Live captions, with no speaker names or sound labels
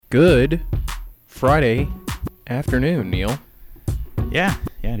Good Friday afternoon, Neil. Yeah,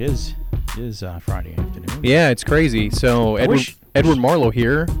 it is. It is Friday afternoon. Yeah, it's crazy. So Edward Marlowe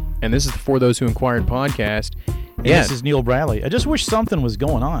here, and this is the For Those Who Inquired podcast. And this is Neil Bradley. I just wish something was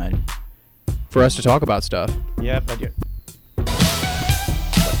going on for us to talk about stuff. Yeah, I do.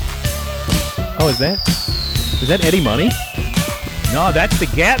 Oh, is that Eddie Money? No, that's the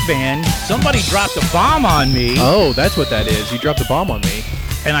Gap Band. Somebody dropped a bomb on me. Oh, that's what that is. You dropped a bomb on me.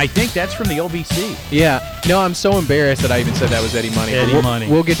 And I think that's from the OVC. Yeah. No, I'm so embarrassed that I even said that was Eddie Money. Money.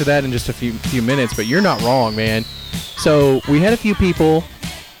 We'll get to that in just a few minutes, but you're not wrong, man. So we had a few people,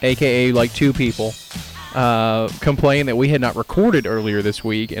 a.k.a. like two people, complain that we had not recorded earlier this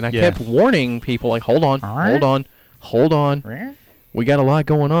week, and I kept warning people, like, hold on. We got a lot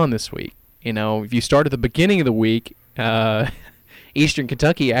going on this week. You know, if you start at the beginning of the week, Eastern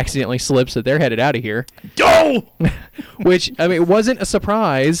Kentucky accidentally slips that they're headed out of here. Go! Which, I mean, it wasn't a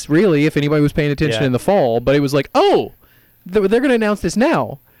surprise, really, if anybody was paying attention in the fall, but it was like, oh, they're going to announce this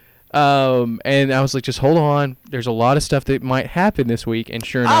now. And I was like, just hold on. There's a lot of stuff that might happen this week, and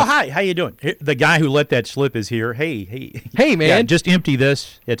sure enough. Oh, hi. How you doing? The guy who let that slip is here. Hey, man. Yeah, just empty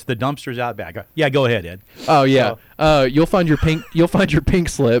this. It's the dumpsters out back. Yeah, go ahead, Ed. Oh, yeah. You'll find your pink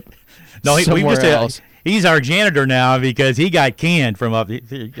slip. No, somewhere else. He's our janitor now because he got canned from up. Do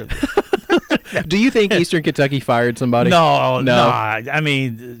you think Eastern Kentucky fired somebody? No. I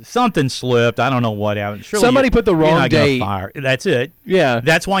mean, something slipped. I don't know what happened. Surely somebody put the wrong date. Fire. That's it. Yeah.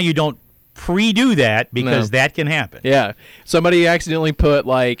 That's why you don't pre-do that, because that can happen. Yeah. Somebody accidentally put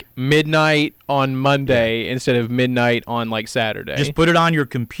like midnight on Monday instead of midnight on like Saturday. Just put it on your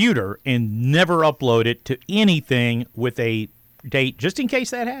computer and never upload it to anything with a date, just in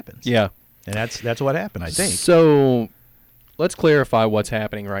case that happens. Yeah. And that's what happened, I think. So let's clarify what's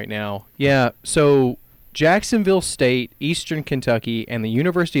happening right now. Yeah, so Jacksonville State, Eastern Kentucky, and the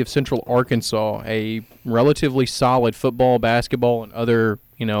University of Central Arkansas, a relatively solid football, basketball, and other,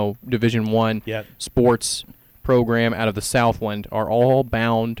 Division I sports program out of the Southland, are all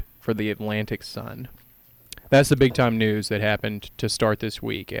bound for the Atlantic Sun. That's the big-time news that happened to start this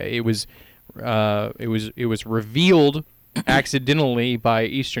week. It was revealed accidentally by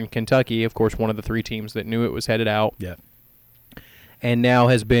Eastern Kentucky, of course, one of the three teams that knew it was headed out. Yeah. And now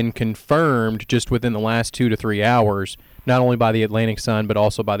has been confirmed just within the last 2 to 3 hours, not only by the Atlantic Sun, but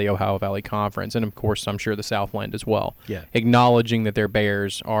also by the Ohio Valley Conference, and of course, I'm sure the Southland as well, acknowledging that their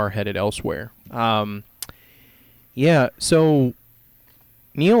Bears are headed elsewhere. So,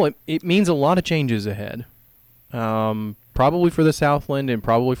 Neil, it means a lot of changes ahead, probably for the Southland and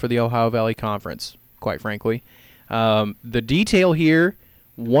probably for the Ohio Valley Conference, quite frankly. The detail here,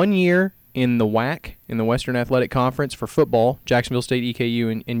 1 year in the WAC, in the Western Athletic Conference for football, Jacksonville State,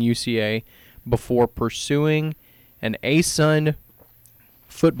 EKU, and UCA, before pursuing an ASUN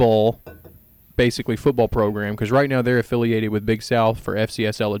football program, because right now they're affiliated with Big South for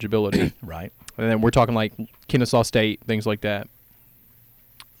FCS eligibility. Right. And then we're talking like Kennesaw State, things like that.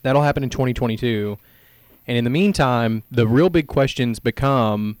 That'll happen in 2022. And in the meantime, the real big questions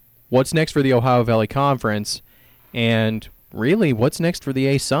become, what's next for the Ohio Valley Conference? And really, what's next for the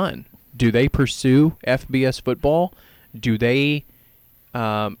ASUN? Do they pursue FBS football? Do they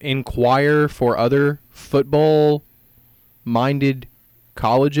inquire for other football-minded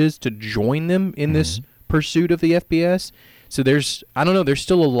colleges to join them in this pursuit of the FBS? So there's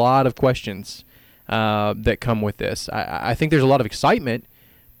still a lot of questions that come with this. I think there's a lot of excitement,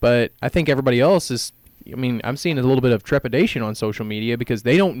 but I think everybody else is, I'm seeing a little bit of trepidation on social media because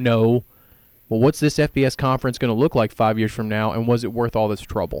they don't know, well, what's this FBS conference going to look like 5 years from now, and was it worth all this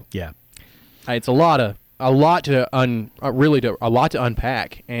trouble? Yeah, it's a lot to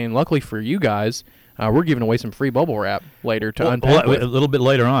unpack, and luckily for you guys, we're giving away some free bubble wrap later to unpack. A little bit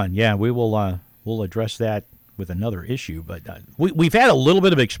later on, we will we'll address that with another issue. But we've had a little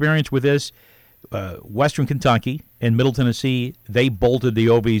bit of experience with this. Western Kentucky and Middle Tennessee, they bolted the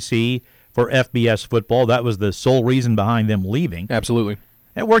OVC for FBS football. That was the sole reason behind them leaving. Absolutely,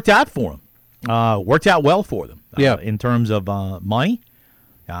 it worked out for them. Worked out well for them in terms of money.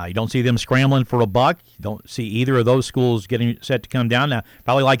 You don't see them scrambling for a buck. You don't see either of those schools getting set to come down. Now,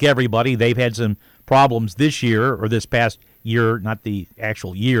 probably like everybody, they've had some problems this year or this past year, not the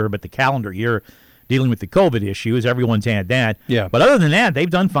actual year, but the calendar year, dealing with the COVID issues. Everyone's had that. Yeah. But other than that,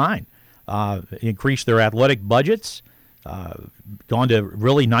 they've done fine. Increased their athletic budgets, gone to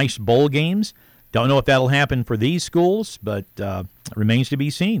really nice bowl games. Don't know if that'll happen for these schools, but remains to be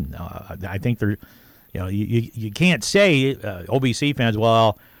seen. I think they're, you can't say OVC fans,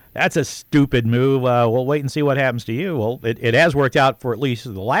 well, that's a stupid move. We'll wait and see what happens to you. Well, it has worked out for at least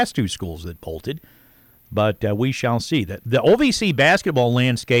the last two schools that bolted. but we shall see. The OVC basketball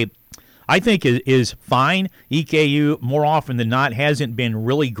landscape, I think, is fine. EKU, more often than not, hasn't been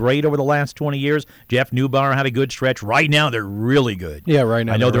really great over the last 20 years. Jeff Neubauer had a good stretch. Right now, they're really good. Yeah, right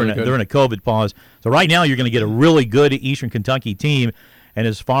now. I know they're in a COVID pause. So right now, you're going to get a really good Eastern Kentucky team. And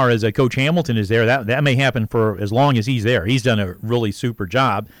as far as Coach Hamilton is there, that may happen for as long as he's there. He's done a really super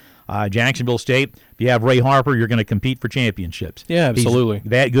job. Jacksonville State, if you have Ray Harper, you're going to compete for championships. Yeah, absolutely. He's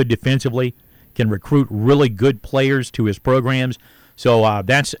that good defensively, can recruit really good players to his programs. So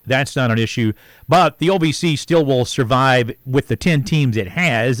that's not an issue. But the OVC still will survive with the 10 teams it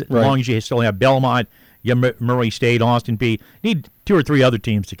has, as long as you still have Belmont, Murray State, Austin Peay. You need 2 or 3 other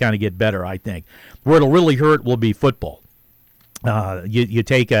teams to kind of get better, I think. Where it'll really hurt will be football. You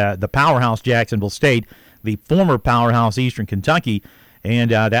take the powerhouse Jacksonville State, the former powerhouse Eastern Kentucky,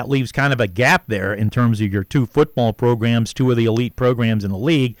 and that leaves kind of a gap there in terms of your 2 football programs, 2 of the elite programs in the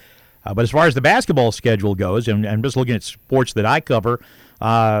league. But as far as the basketball schedule goes, and I'm just looking at sports that I cover, you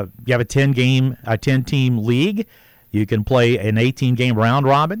have a 10-team league. You can play an 18-game round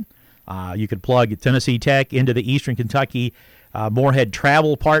robin. You could plug Tennessee Tech into the Eastern Kentucky Moorhead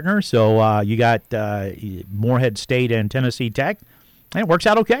travel partner. So you got Moorhead State and Tennessee Tech, and it works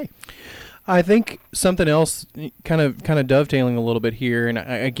out okay. I think something else, kind of dovetailing a little bit here, and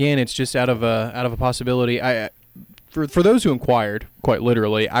again, it's just out of a possibility. For those who inquired, quite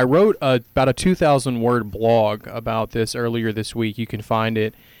literally, I wrote about a 2,000-word blog about this earlier this week. You can find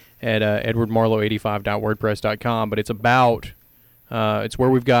it at edwardmarlowe85.wordpress.com, but it's about it's where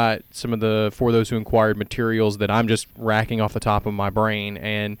we've got some of the For Those Who Inquired materials that I'm just racking off the top of my brain.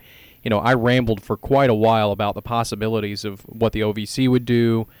 And, I rambled for quite a while about the possibilities of what the OVC would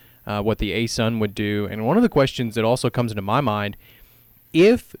do, what the ASUN would do. And one of the questions that also comes into my mind,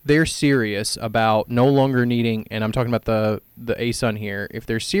 if they're serious about no longer needing, and I'm talking about the ASUN here, if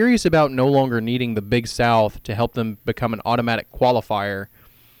they're serious about no longer needing the Big South to help them become an automatic qualifier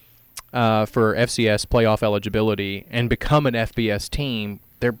for FCS playoff eligibility and become an FBS team,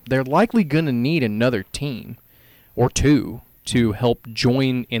 they're likely going to need another team or 2 to help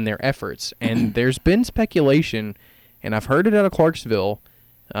join in their efforts. And there's been speculation, and I've heard it out of Clarksville,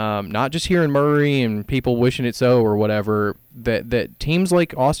 not just here in Murray and people wishing it so or whatever, that teams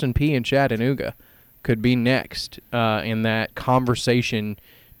like Austin Peay and Chattanooga could be next in that conversation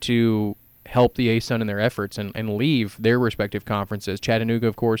to help the ASUN in their efforts and leave their respective conferences. Chattanooga,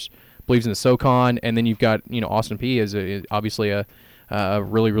 of course, believes in the SoCon, and then you've got Austin Peay is obviously a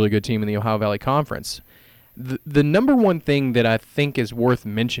really, really good team in the Ohio Valley Conference. The number one thing that I think is worth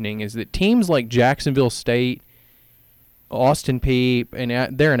mentioning is that teams like Jacksonville State, Austin Peay,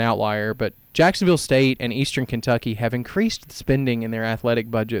 and they're an outlier, but Jacksonville State and Eastern Kentucky have increased spending in their athletic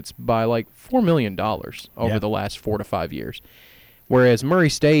budgets by like $4 million over the last 4 to 5 years, whereas Murray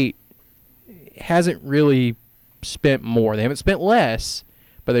State hasn't really spent more. They haven't spent less,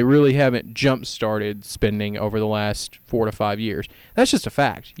 but they really haven't jump-started spending over the last 4 to 5 years. That's just a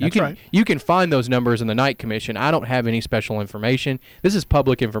fact. You can find those numbers in the Knight Commission. I don't have any special information. This is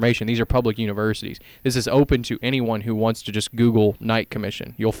public information. These are public universities. This is open to anyone who wants to just Google Knight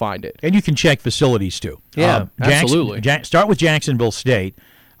Commission. You'll find it. And you can check facilities, too. Yeah, absolutely. Start with Jacksonville State.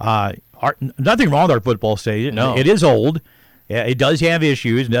 Nothing wrong with our football stadium. No. It is old. It does have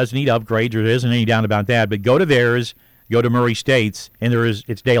issues. It does need upgrades. There isn't any doubt about that. But go to theirs. Go to Murray State's, and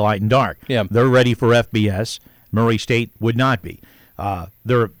it's daylight and dark. Yeah. They're ready for FBS. Murray State would not be.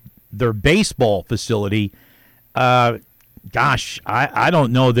 Their baseball facility, I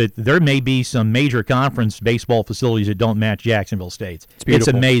don't know that there may be some major conference baseball facilities that don't match Jacksonville State's. It's beautiful.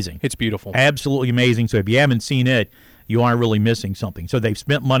 It's amazing. It's beautiful. Absolutely amazing. So if you haven't seen it, you are really missing something. So they've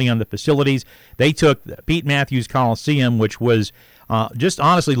spent money on the facilities. They took Pete Matthews Coliseum, which was just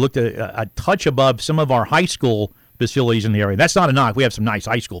honestly looked a touch above some of our high school facilities in the area. That's not a knock. We have some nice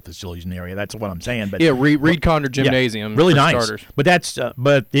high school facilities in the area. That's what I'm saying. But Reed Conder Gymnasium, really for nice. starters.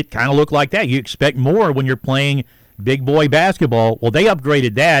 But it kind of looked like that. You expect more when you're playing big boy basketball. Well, they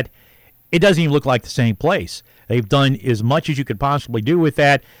upgraded that. It doesn't even look like the same place. They've done as much as you could possibly do with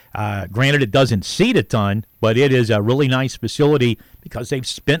that. Granted, it doesn't seat a ton, but it is a really nice facility because they've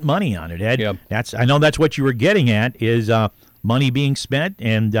spent money on it, Ed. Yep. I know that's what you were getting at is money being spent,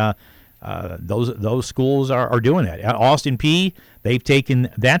 and those schools are doing that. At Austin Peay, they've taken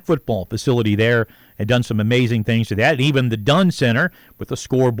that football facility there and done some amazing things to that. And even the Dunn Center with the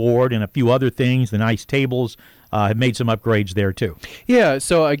scoreboard and a few other things, the nice tables, have made some upgrades there too. Yeah,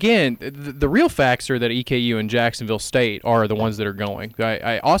 so again, the real facts are that EKU and Jacksonville State are the ones that are going.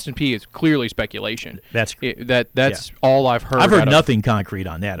 Austin Peay is clearly speculation. That's all I've heard. I've heard nothing concrete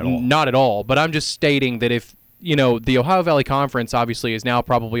on that at all. Not at all, but I'm just stating that if the Ohio Valley Conference obviously is now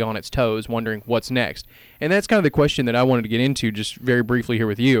probably on its toes, wondering what's next. And that's kind of the question that I wanted to get into just very briefly here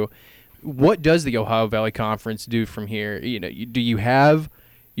with you. What does the Ohio Valley Conference do from here? Do you have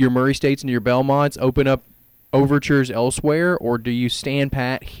your Murray States and your Belmonts open up overtures elsewhere, or do you stand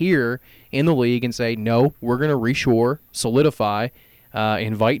pat here in the league and say, no, we're going to reshore, solidify,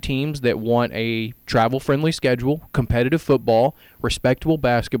 invite teams that want a travel-friendly schedule, competitive football, respectable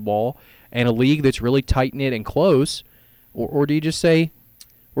basketball, and a league that's really tight-knit and close, or do you just say,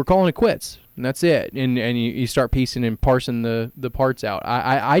 we're calling it quits, and that's it, and you start piecing and parsing the parts out?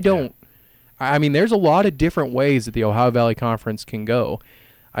 I don't. I mean, there's a lot of different ways that the Ohio Valley Conference can go.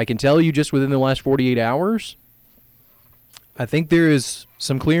 I can tell you just within the last 48 hours, I think there is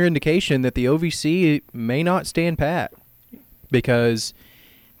some clear indication that the OVC may not stand pat, because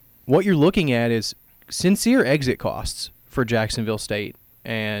what you're looking at is sincere exit costs for Jacksonville State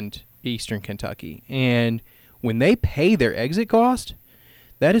and Eastern Kentucky. And when they pay their exit cost,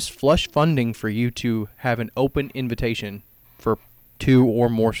 that is flush funding for you to have an open invitation for 2 or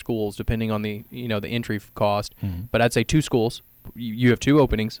more schools, depending on the the entry cost. Mm-hmm. But I'd say 2 schools. You have 2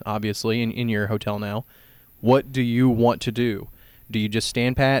 openings, obviously, in your hotel now. What do you want to do? Do you just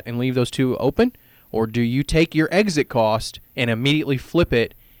stand pat and leave those 2 open? Or do you take your exit cost and immediately flip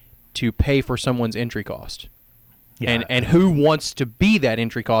it to pay for someone's entry cost? Yeah. And who wants to be that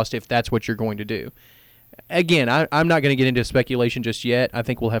entry cost if that's what you're going to do? Again, I'm not going to get into speculation just yet. I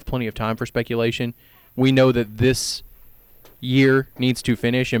think we'll have plenty of time for speculation. We know that this year needs to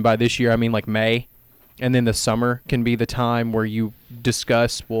finish, and by this year I mean like May. And then the summer can be the time where you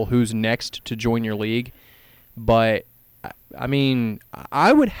discuss, well, who's next to join your league. But, I mean,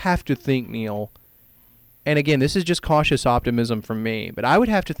 I would have to think, Neil, and again, this is just cautious optimism from me, but I would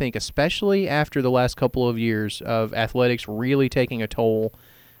have to think, especially after the last couple of years of athletics really taking a toll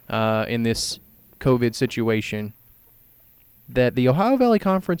in this COVID situation, that the Ohio Valley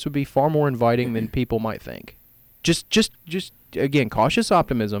Conference would be far more inviting than people might think. Just again, cautious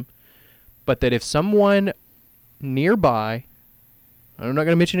optimism. But that if someone nearby, I'm not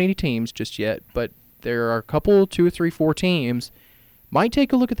going to mention any teams just yet, but there are a couple, 2 or 3, 4 teams, might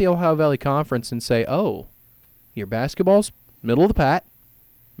take a look at the Ohio Valley Conference and say, oh, your basketball's middle of the pack,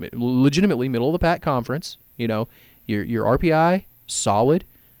 legitimately middle of the pack conference. Your RPI, solid.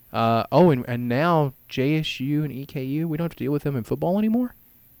 And now JSU and EKU, we don't have to deal with them in football anymore?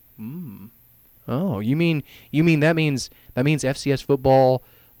 Oh, you mean that means FCS football,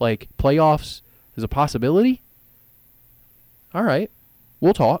 like playoffs, is a possibility? All right,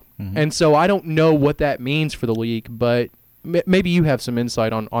 we'll talk. Mm-hmm. And so I don't know what that means for the league, but maybe you have some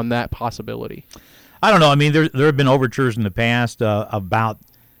insight on that possibility. I don't know. I mean, there have been overtures in the past about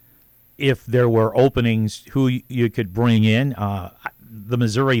if there were openings, who you could bring in. The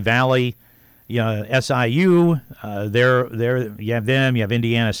Missouri Valley, SIU, you have them. You have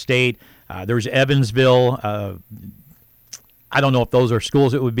Indiana State. There's Evansville. I don't know if those are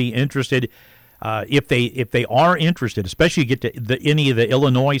schools that would be interested. If they are interested, especially get to any of the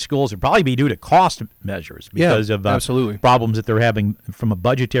Illinois schools, it'd probably be due to cost measures because of absolutely problems that they're having from a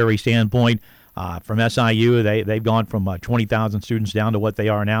budgetary standpoint. From SIU, they've gone from 20,000 students down to what they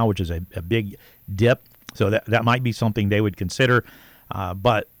are now, which is a big dip. So that might be something they would consider.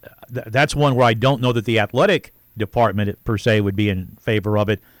 But that's one where I don't know that the athletic department per se would be in favor of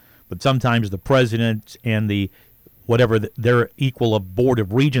it. But sometimes the president and the whatever their equal of board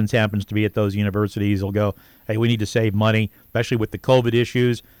of regents happens to be at those universities will go, hey, we need to save money, especially with the COVID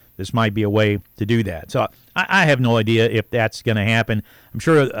issues. This might be a way to do that. So I have no idea if that's going to happen. I'm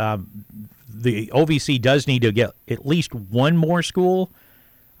sure the OVC does need to get at least one more school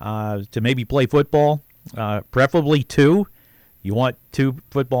to maybe play football, preferably 2. You want 2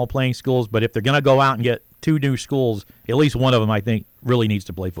 football playing schools, but if they're going to go out and get 2 new schools, at least one of them, I think, really needs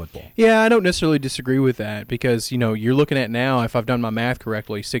to play football. Yeah, I don't necessarily disagree with that because, you're looking at now, if I've done my math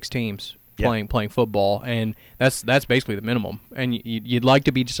correctly, 6 teams playing football, and that's basically the minimum. And you'd like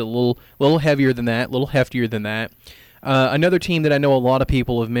to be just a little heavier than that, a little heftier than that. Another team that I know a lot of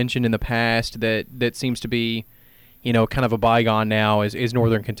people have mentioned in the past that seems to be, kind of a bygone now is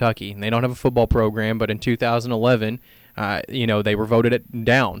Northern Kentucky. And they don't have a football program, but in 2011, they were voted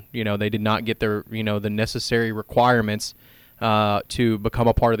down. They did not get their, the necessary requirements to become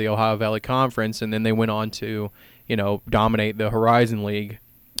a part of the Ohio Valley Conference, and then they went on to, dominate the Horizon League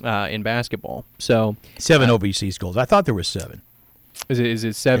in basketball. So 7 OVC schools. I thought there was 7. Is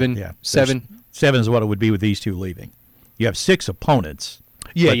it 7? Yeah. 7. 7 is what it would be with these 2 leaving. You have 6 opponents.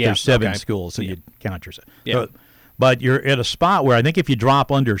 Yeah, but there's 7 schools, so you count yourself. Yeah. But you're at a spot where I think if you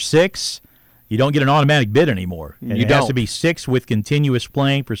drop under 6, you don't get an automatic bid anymore. And it has to be 6 with continuous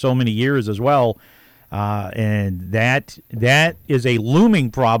playing for so many years as well. And that is a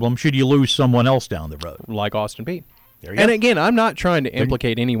looming problem should you lose someone else down the road. Like Austin Peay. There you And go. again, I'm not trying to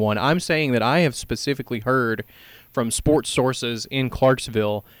implicate anyone. I'm saying that I have specifically heard from sports sources in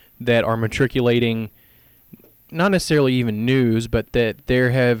Clarksville that are matriculating, not necessarily even news, but that there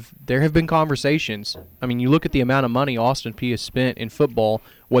have been conversations. I mean, you look at the amount of money Austin Peay has spent in football,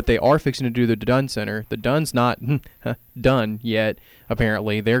 what they are fixing to do to the Dunn Center. The Dunn's not done yet,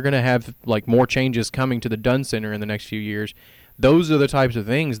 apparently. They're going to have like more changes coming to the Dunn Center in the next few years. Those are the types of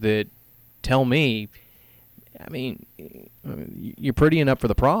things that tell me, I mean, you're prettying up for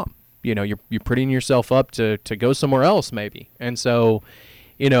the prom. You know, you're prettying yourself up to go somewhere else maybe. And so,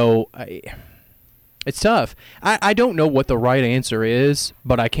 you know, it's tough. I don't know what the right answer is,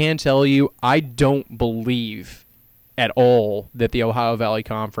 but I can tell you I don't believe at all that the Ohio Valley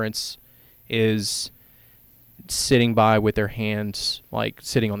Conference is sitting by with their hands, like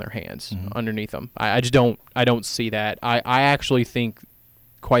sitting on their hands underneath them. I just don't see that. I actually think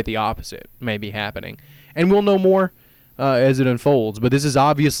quite the opposite may be happening. And we'll know more as it unfolds. But this is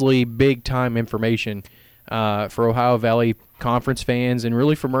obviously big-time information for Ohio Valley Conference fans and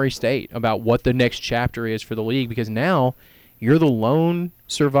really for Murray State about what the next chapter is for the league, because now you're the lone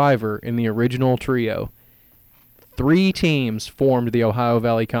survivor in the original trio. 3 teams formed the Ohio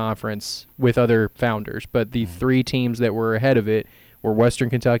Valley Conference with other founders, but the 3 teams that were ahead of it were Western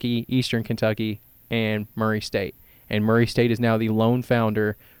Kentucky, Eastern Kentucky, and Murray State. And Murray State is now the lone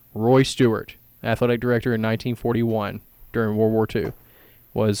founder. Roy Stewart, athletic director in 1941 during World War II,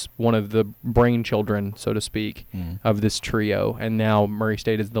 was one of the brainchildren, so to speak, of this trio. And now Murray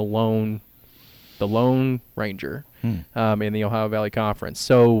State is the lone ranger in the Ohio Valley Conference.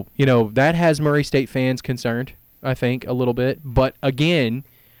 So, you know, that has Murray State fans concerned, I think, a little bit. But again,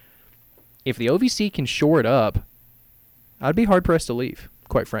 if the OVC can shore it up, I'd be hard-pressed to leave,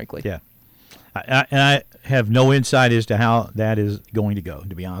 quite frankly. Yeah. I have no insight as to how that is going to go,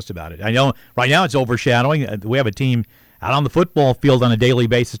 to be honest about it. I know right now it's overshadowing. We have a team out on the football field on a daily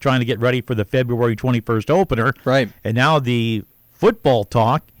basis trying to get ready for the February 21st opener. Right. And now the football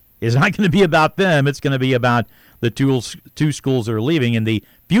talk is not going to be about them. It's going to be about the two schools that are leaving and the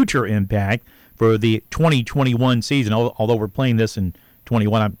future impact for the 2021 season. Although we're playing this in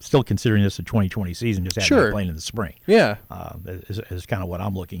 21, I'm still considering this a 2020 season, just having it playing in the spring. Yeah. Is kind of what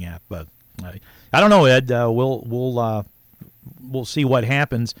I'm looking at. But I don't know, Ed. We'll see what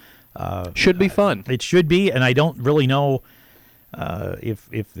happens. Should be fun. It should be, and I don't really know if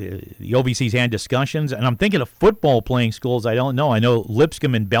the OVC's had discussions. And I'm thinking of football playing schools. I don't know. I know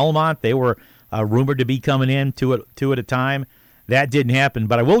Lipscomb and Belmont, they were rumored to be coming in two at a time. That didn't happen.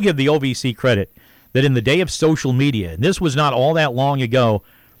 But I will give the OVC credit that in the day of social media, and this was not all that long ago,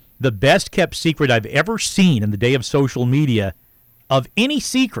 the best kept secret I've ever seen in the day of social media of any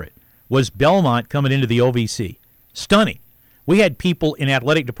secret was Belmont coming into the OVC. Stunning. We had people in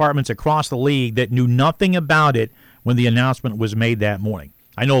athletic departments across the league that knew nothing about it when the announcement was made that morning.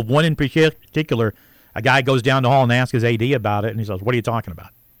 I know of one in particular, a guy goes down the hall and asks his AD about it, and he says, "What are you talking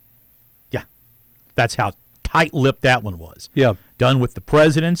about?" Yeah, that's how tight-lipped that one was. Yeah. Done with the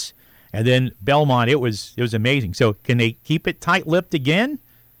presidents, and then Belmont, it was amazing. So can they keep it tight-lipped again?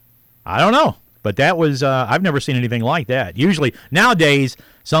 I don't know. But that was, I've never seen anything like that. Usually, nowadays,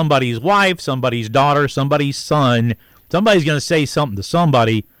 somebody's wife, somebody's daughter, somebody's son, somebody's going to say something to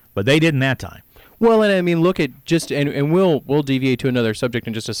somebody, but they didn't that time. Well, and I mean, look at just, and we'll deviate to another subject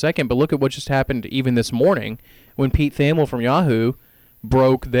in just a second, but look at what just happened even this morning when Pete Thamel from Yahoo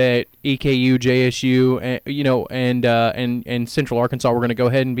broke that EKU, JSU, and Central Arkansas were going to go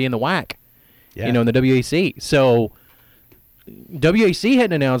ahead and be in the WAC, in the WAC. So WAC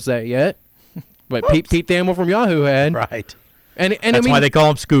hadn't announced that yet. But Pete Thamel from Yahoo had. Right. And that's I mean, why they call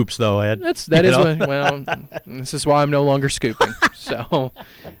them scoops, though, Ed. This is why I'm no longer scooping. So,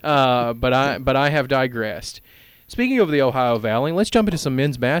 but I have digressed. Speaking of the Ohio Valley, let's jump into some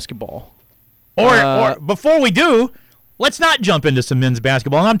men's basketball. Or before we do, let's not jump into some men's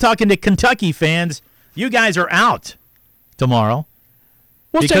basketball. And I'm talking to Kentucky fans. You guys are out tomorrow.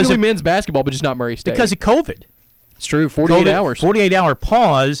 Well, it's technically men's basketball, but just not Murray State. Because of COVID. It's true, 48 hours. 48-hour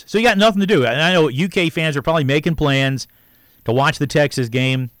pause, so you got nothing to do. And I know UK fans are probably making plans to watch the Texas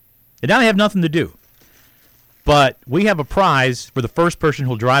game, and now they have nothing to do. But we have a prize for the first person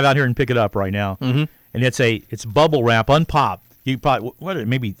who'll drive out here and pick it up right now, and it's bubble wrap, unpopped. You probably,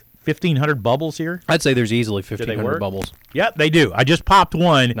 maybe 1,500 bubbles here? I'd say there's easily 1,500 bubbles. Yep, they do. I just popped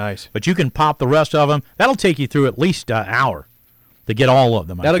one. Nice. But you can pop the rest of them. That'll take you through at least an hour to get all of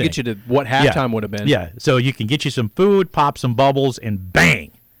them. That'll get you to what halftime would have been. Yeah, so you can get you some food, pop some bubbles, and bang,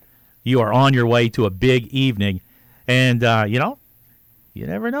 you are on your way to a big evening. And, You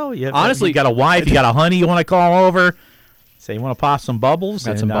never know. Honestly, you got a wife, you got a honey you want to call over. Say you want to pop some bubbles,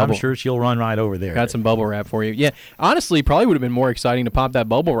 and I'm sure she'll run right over there. Got some bubble wrap for you. Yeah, honestly, probably would have been more exciting to pop that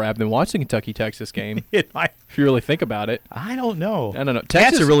bubble wrap than watch the Kentucky-Texas game. If you really think about it. I don't know.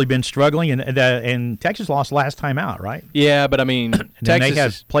 Texas has really been struggling, and Texas lost last time out, right? Yeah, but I mean, Texas they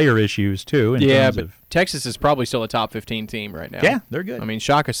have player issues too. But Texas is probably still a top 15 team right now. Yeah, they're good. I mean,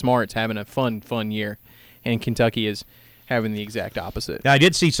 Shaka Smart's having a fun year, and Kentucky is having the exact opposite. Now, I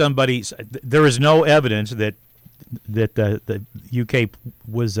did see somebody. There is no evidence that the UK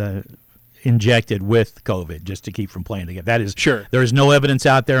was injected with COVID just to keep from playing together. That is sure. There is no evidence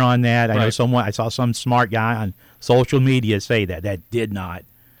out there on that. I know I saw some smart guy on social media say that did not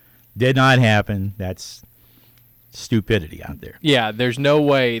happen. That's stupidity out there. Yeah, there's no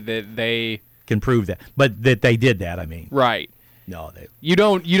way that they can prove that, but that they did that. I mean, right. No, you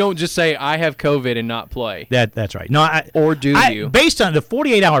don't just say I have COVID and not play. That's right. No, or do you? Based on the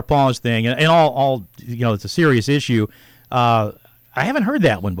 48-hour pause thing and all it's a serious issue. I haven't heard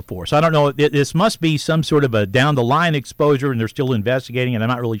that one before, so I don't know. This must be some sort of a down the line exposure, and they're still investigating, and I'm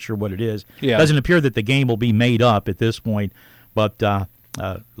not really sure what it is. Yeah. It doesn't appear that the game will be made up at this point, but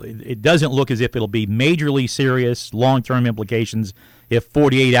it doesn't look as if it'll be majorly serious long-term implications if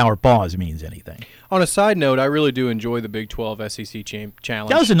 48-hour pause means anything. On a side note, I really do enjoy the Big 12 SEC Challenge.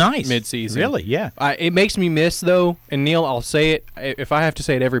 That was nice mid-season. Really, yeah. It makes me miss, though, and Neil, I'll say it. If I have to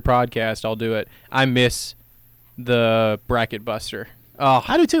say it every podcast, I'll do it. I miss the bracket buster. Oh,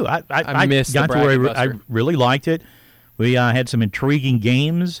 I do too. I miss the bracket buster. I really liked it. We had some intriguing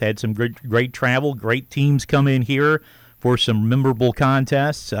games, had some great travel, great teams come in here for some memorable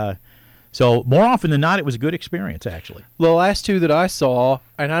contests. So more often than not, it was a good experience, actually. The last two that I saw,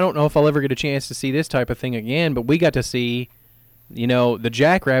 and I don't know if I'll ever get a chance to see this type of thing again, but we got to see, the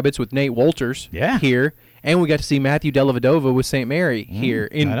Jackrabbits with Nate Wolters here, and we got to see Matthew Dellavedova with St. Mary here.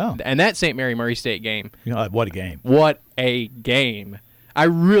 I know. And that St. Mary Murray State game. What a game. What a game. I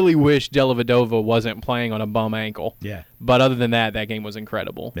really wish Dellavedova wasn't playing on a bum ankle. Yeah. But other than that game was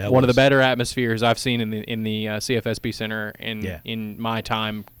incredible. One of the better atmospheres I've seen in the CFSB Center in my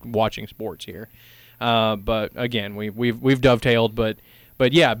time watching sports here. But again, we've dovetailed, but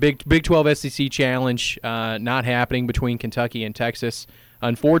yeah, Big 12 SEC Challenge not happening between Kentucky and Texas.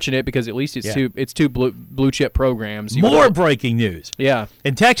 Unfortunate because at least it's two blue chip programs. More breaking news. Yeah.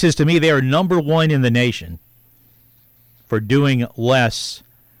 In Texas, to me, they are number one in the nation for doing less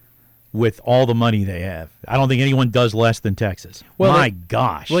with all the money they have. I don't think anyone does less than Texas. Well, my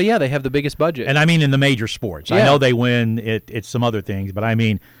gosh. Well, yeah, they have the biggest budget. And I mean in the major sports. Yeah. I know they win. It's some other things, but I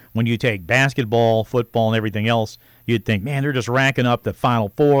mean when you take basketball, football, and everything else, you'd think, man, they're just racking up the Final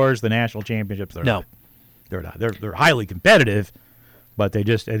Fours, the national championships. They're not. They're highly competitive, but they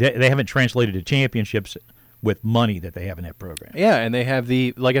haven't translated to championships with money that they have in that program. Yeah, and they have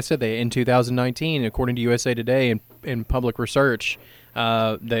like I said, in 2019, according to USA Today and in public research,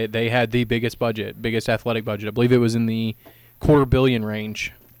 they had the biggest athletic budget. I believe it was in the $250 million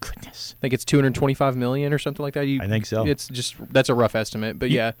range. Goodness. I think it's $225 million or something like that. I think so. It's just that's a rough estimate,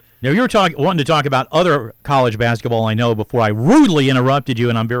 but yeah. Now you were wanting to talk about other college basketball. I know before I rudely interrupted you,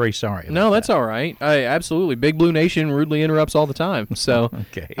 and I'm very sorry. No, that's all right. Absolutely, Big Blue Nation rudely interrupts all the time. So,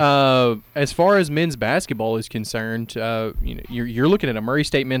 okay. As far as men's basketball is concerned, you're looking at a Murray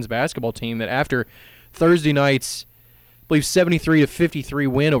State men's basketball team that after Thursday night's, I believe 73-53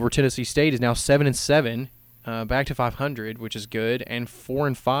 win over Tennessee State is now 7-7. Back to 500, which is good, and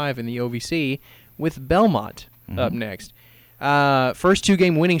 4-5 in the OVC with Belmont up next. First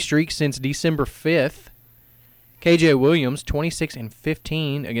two-game winning streak since December 5th. KJ Williams,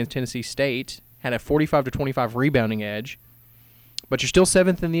 26-15 against Tennessee State, had a 45-25 rebounding edge, but you're still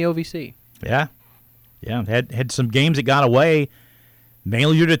 7th in the OVC. Yeah, had some games that got away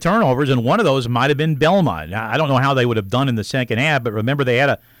mainly due to turnovers, and one of those might have been Belmont. Now, I don't know how they would have done in the second half, but remember they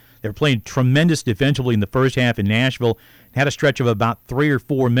were playing tremendous defensively in the first half in Nashville. Had a stretch of about 3 or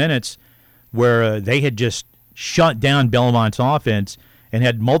 4 minutes where they had just shut down Belmont's offense and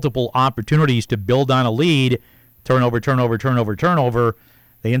had multiple opportunities to build on a lead. Turnover.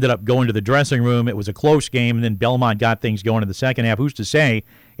 They ended up going to the dressing room. It was a close game, and then Belmont got things going in the second half. Who's to say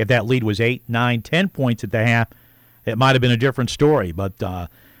if that lead was 8, 9, 10 points at the half, it might have been a different story. But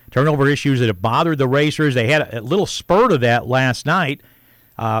turnover issues that have bothered the Racers. They had a little spurt of that last night.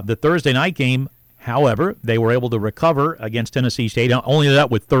 The Thursday night game, however, they were able to recover against Tennessee State, only that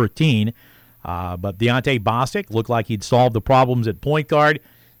with 13. But Deontay Bostic looked like he'd solved the problems at point guard.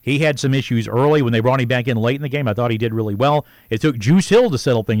 He had some issues early when they brought him back in late in the game. I thought he did really well. It took Juice Hill to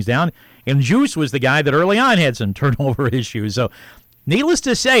settle things down, and Juice was the guy that early on had some turnover issues. So needless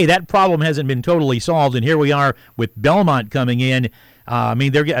to say, that problem hasn't been totally solved, and here we are with Belmont coming in. I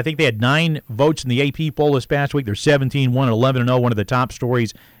think they had 9 votes in the AP poll this past week. They're 17-1 and 11-0, one of the top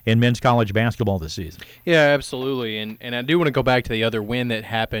stories in men's college basketball this season. Yeah, absolutely. And I do want to go back to the other win that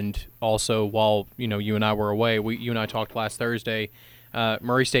happened also while you and I were away. You and I talked last Thursday.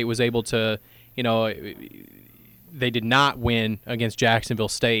 Murray State was able to, they did not win against Jacksonville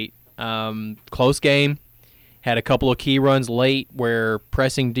State. Close game. Had a couple of key runs late where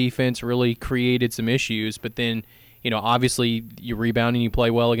pressing defense really created some issues, but then obviously you rebound and you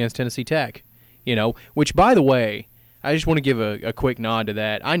play well against Tennessee Tech, which, by the way, I just want to give a quick nod to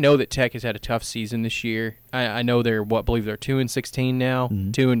that. I know that Tech has had a tough season this year. I know they're 2-16 now,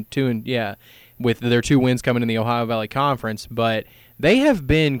 2-2, with their 2 wins coming in the Ohio Valley Conference, but they have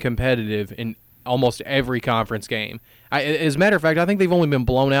been competitive in almost every conference game. As a matter of fact, I think they've only been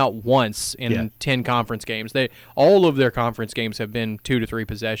blown out once in 10 conference games. All of their conference games have been 2 to 3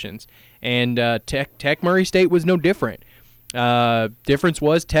 possessions, and Tech Murray State was no different. Difference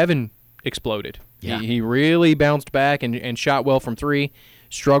was Tevin exploded. Yeah. He really bounced back and shot well from 3.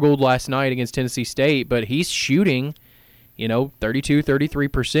 Struggled last night against Tennessee State, but he's shooting,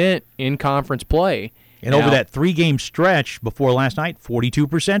 32-33% in conference play. And over that 3-game stretch before last night,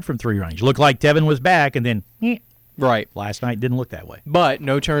 42% from 3 range. Looked like Tevin was back, and then right. Last night didn't look that way. But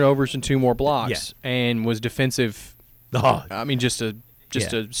no turnovers and 2 more blocks, and was defensive.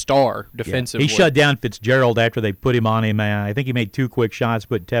 Just a star defensively. He shut down Fitzgerald after they put him on him. I think he made 2 quick shots,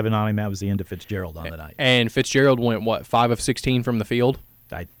 put Tevin on him. That was the end of Fitzgerald on the night. And Fitzgerald went 5 of 16 from the field.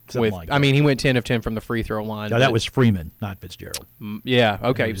 He went 10 of 10 from the free throw line. No, that was Freeman, not Fitzgerald. Yeah.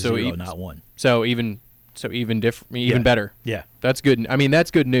 Okay. So 0, not 1. So even better. Yeah. That's good.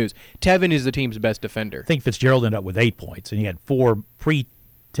 That's good news. Tevin is the team's best defender. I think Fitzgerald ended up with 8 points, and he had 4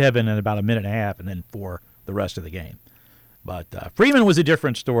 pre-Tevin in about a minute and a half, and then 4 the rest of the game. But Freeman was a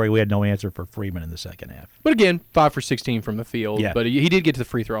different story. We had no answer for Freeman in the second half. But again, 5 for 16 from the field. Yeah. But he did get to the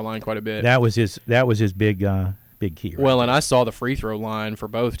free throw line quite a bit. That was his big key. Well, and I saw the free throw line for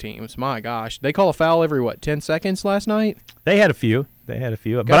both teams. My gosh, they call a foul every 10 seconds last night. They had a few.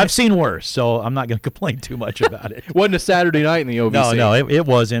 But I've seen worse, so I'm not going to complain too much about it. Wasn't a Saturday night in the OVC. No, it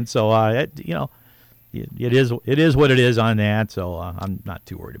wasn't. So it is what it is on that. So I'm not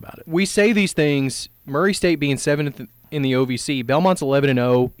too worried about it. We say these things. Murray State being 7th in the OVC, Belmont's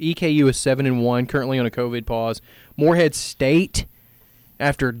 11-0, EKU is 7-1, currently on a COVID pause. Morehead State,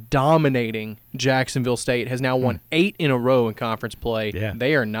 after dominating Jacksonville State, has now won 8 in a row in conference play. Yeah.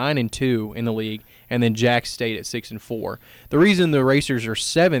 They are 9-2 in the league, and then Jack State at 6-4. The reason the Racers are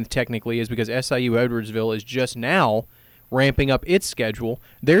 7th technically is because SIU Edwardsville is just now ramping up its schedule.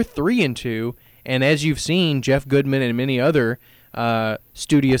 They're 3-2, and as you've seen, Jeff Goodman and many other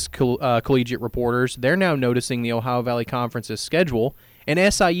studious collegiate reporters, they're now noticing the Ohio Valley Conference's schedule, and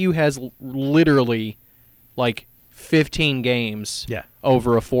SIU has literally 15 games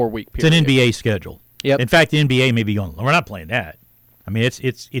over a 4-week period. It's an NBA schedule. Yep. In fact, the NBA may be going, we're not playing that.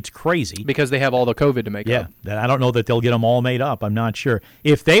 It's crazy. Because they have all the COVID to make up. Yeah, I don't know that they'll get them all made up. I'm not sure.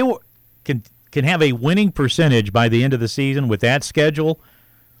 If they can have a winning percentage by the end of the season with that schedule,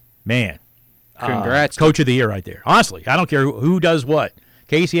 man, congrats. Coach of the year right there. Honestly, I don't care who does what.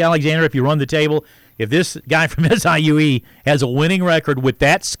 Casey Alexander, if you run the table, if this guy from SIUE has a winning record with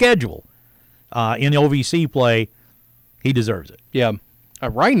that schedule in the OVC play, he deserves it. Yeah.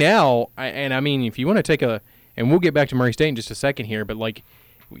 Right now, if you want to take and we'll get back to Murray State in just a second here, but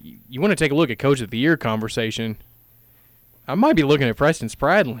you want to take a look at Coach of the Year conversation, I might be looking at Preston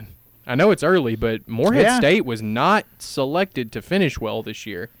Spradlin. I know it's early, but Morehead State was not selected to finish well this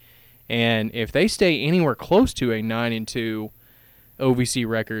year. And if they stay anywhere close to a 9-2 OVC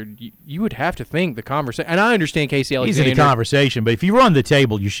record, you would have to think the conversation. And I understand Casey Alexander. He's in the conversation, but if you run the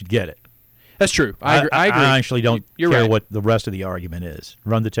table, you should get it. That's true. I agree. I actually don't care right. what the rest of the argument is.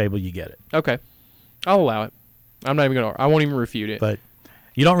 Run the table, you get it. Okay. I'll allow it. I'm not even going to – I won't even refute it. But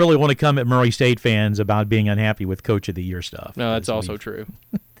you don't really want to come at Murray State fans about being unhappy with Coach of the Year stuff. No, that's also true.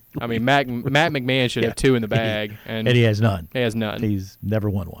 Matt McMahon should have 2 in the bag. And he has none. He has none. He's never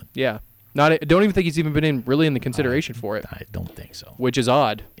won one. Yeah. Don't even think he's even been in the consideration for it. I don't think so. Which is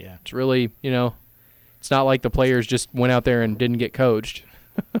odd. Yeah. It's really, it's not like the players just went out there and didn't get coached.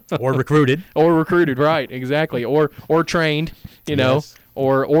 Or recruited. Or recruited, right, exactly. Or trained, yes.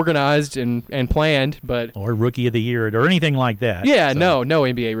 Or organized and planned, but or Rookie of the Year or anything like that. Yeah, so. No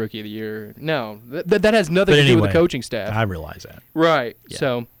NBA Rookie of the Year. No. That has nothing to do with the coaching staff. I realize that. Right. Yeah.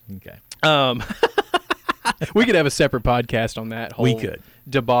 So okay. We could have a separate podcast on that whole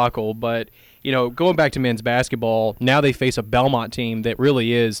debacle, but going back to men's basketball, now they face a Belmont team that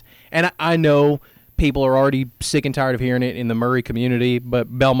really is, and I know people are already sick and tired of hearing it in the Murray community,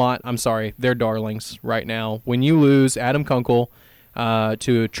 but Belmont, I'm sorry, they're darlings right now. When you lose Adam Kunkel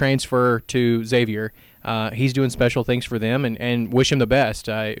to transfer to Xavier, he's doing special things for them, and wish him the best.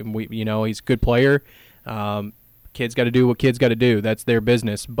 He's a good player. Kids got to do what kids got to do. That's their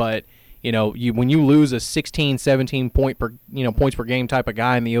business. But when you lose a 16, 17 points per game type of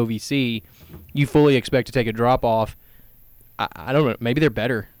guy in the OVC, you fully expect to take a drop off. I don't know. Maybe they're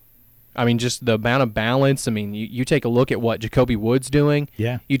better. I mean, just the amount of balance. I mean, you take a look at what Jacoby Wood's doing.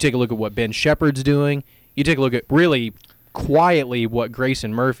 Yeah. You take a look at what Ben Shepard's doing. You take a look at really quietly what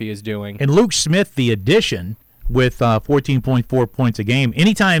Grayson Murphy is doing. And Luke Smith, the addition, with 14.4 points a game.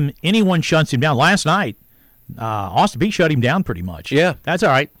 Anytime anyone shuts him down, last night, Austin Peay shut him down pretty much. Yeah. That's all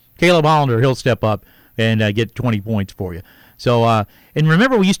right. Caleb Hollander, he'll step up and get 20 points for you. So, and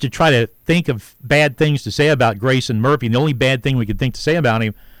remember, we used to try to think of bad things to say about Grayson Murphy, and the only bad thing we could think to say about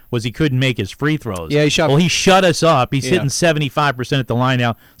him was he couldn't make his free throws. Yeah, he shut us up. He's hitting 75% at the line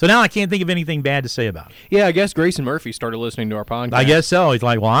now. So now I can't think of anything bad to say about him. Yeah, I guess Grayson Murphy started listening to our podcast. I guess so. He's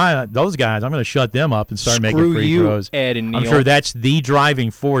like, well, those guys, I'm going to shut them up and start making free throws. Ed and Neil. I'm sure that's the driving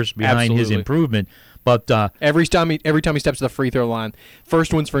force behind his improvement. But every time he steps to the free throw line,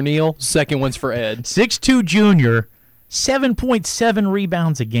 first one's for Neil, second one's for Ed. 6'2" junior, 7.7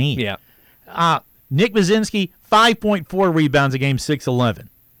 rebounds a game. Yeah. Nick Mazinski, 5.4 rebounds a game, 6'11".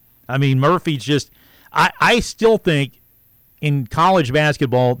 I mean, Murphy's just – I still think in college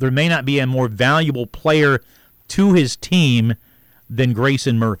basketball there may not be a more valuable player to his team than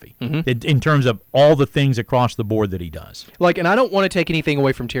Grayson Murphy in terms of all the things across the board that he does. And I don't want to take anything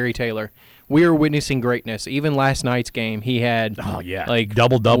away from Terry Taylor. We are witnessing greatness. Even last night's game, he had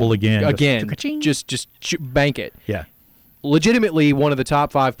double-double again. Just bank it. Yeah. Legitimately one of the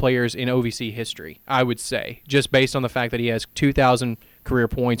top 5 players in OVC history, I would say, just based on the fact that he has 2,000 career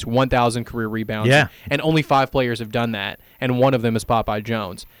points, 1,000 career rebounds, and only 5 players have done that, and one of them is Popeye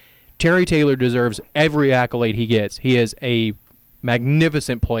Jones. Terry Taylor deserves every accolade he gets. He is a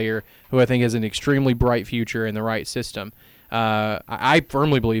magnificent player who I think has an extremely bright future in the right system. I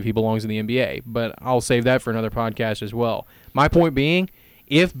firmly believe he belongs in the NBA, but I'll save that for another podcast as well. My point being,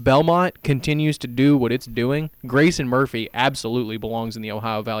 if Belmont continues to do what it's doing, Grayson Murphy absolutely belongs in the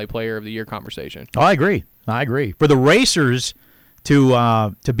Ohio Valley Player of the Year conversation. Oh, I agree. For the Racers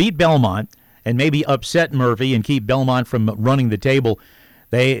to beat Belmont and maybe upset Murphy and keep Belmont from running the table,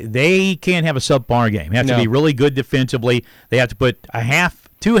 they can't have a subpar game. They have to be really good defensively. They have to put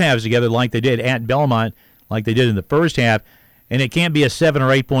two halves together like they did at Belmont, like they did in the first half, and it can't be a 7 or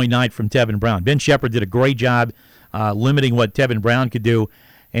 8 point night from Tevin Brown. Ben Shepard did a great job limiting what Tevin Brown could do,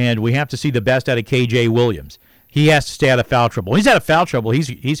 and we have to see the best out of KJ Williams. He has to stay out of foul trouble. He's out of foul trouble. He's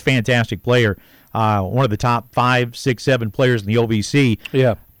a fantastic player, one of the top 5, 6, 7 players in the OVC.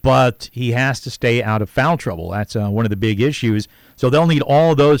 Yeah. But he has to stay out of foul trouble. That's one of the big issues. So they'll need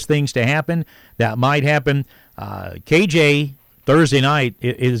all those things to happen. That might happen. KJ, Thursday night,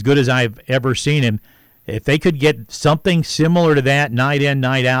 is as good as I've ever seen him. If they could get something similar to that, night in,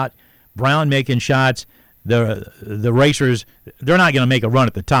 night out, Brown making shots, the Racers, they're not going to make a run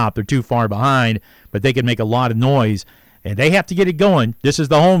at the top. They're too far behind, but they can make a lot of noise. And they have to get it going. This is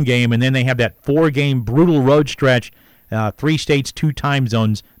the home game, and then they have that 4-game brutal road stretch, 3 states, 2 time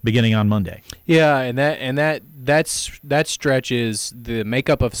zones beginning on Monday. Yeah, and that stretch is the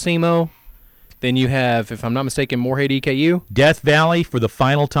makeup of SEMO. Then you have, if I'm not mistaken, Moorhead EKU. Death Valley for the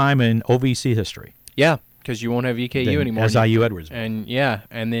final time in OVC history. Yeah, because you won't have EKU then anymore. SIU Edwards. And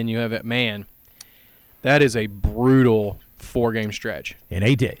then you have it. Man, that is a brutal 4-game stretch. In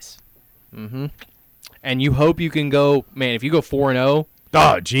 8 days. Mm-hmm. And you hope you can go, man, if you go 4-0.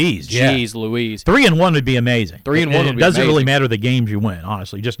 Oh, geez, Louise. 3-1 would be amazing. 3-1 would be amazing. It doesn't really matter the games you win,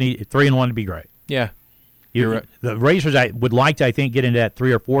 honestly. You just need 3-1 to be great. Yeah. The Racers, I would like to, I think, get into that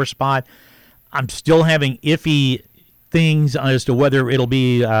 3 or 4 spot. I'm still having iffy things as to whether it'll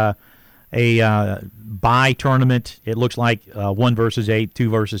be a bye tournament. It looks like 1 versus 8, 2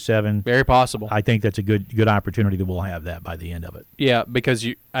 versus 7. Very possible. I think that's a good opportunity that we'll have that by the end of it. Yeah, because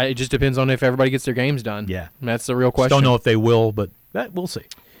it just depends on if everybody gets their games done. Yeah. And that's the real question. Don't know if they will, but we'll see.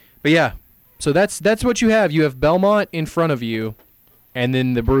 But yeah, so that's what you have. You have Belmont in front of you, and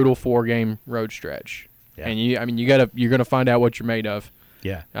then the brutal 4-game road stretch. Yeah. And you're gonna find out what you're made of.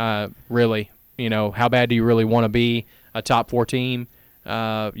 Yeah. Really, how bad do you really want to be a top 4 team?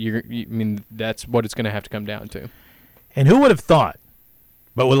 That's what it's going to have to come down to. And who would have thought?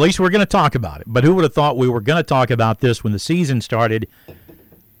 But at least we're going to talk about it. But who would have thought we were going to talk about this when the season started?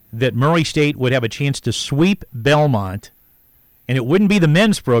 That Murray State would have a chance to sweep Belmont, and it wouldn't be the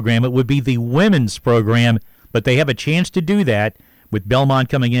men's program; it would be the women's program. But they have a chance to do that with Belmont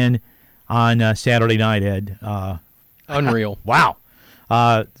coming in on Saturday night, Ed. Unreal. Wow.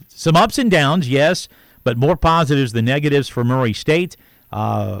 Some ups and downs, yes, but more positives than negatives for Murray State.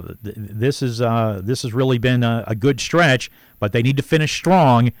 This has really been a good stretch, but they need to finish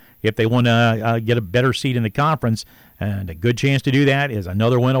strong if they want to get a better seed in the conference, and a good chance to do that is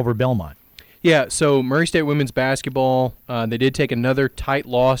another win over Belmont. Yeah, so Murray State women's basketball, they did take another tight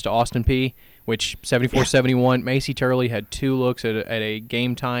loss to Austin Peay, which 74-71. Macy Turley had 2 looks at a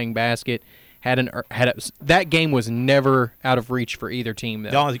game-tying basket. That game was never out of reach for either team,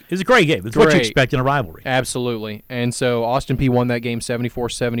 though. No, it was a great game. It's what you expect in a rivalry. Absolutely. And so Austin Peay won that game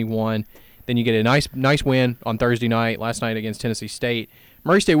 74-71. Then you get a nice win on Thursday night, last night against Tennessee State.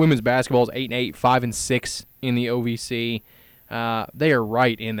 Murray State women's basketball is 8-8, 5-6 in the OVC. They are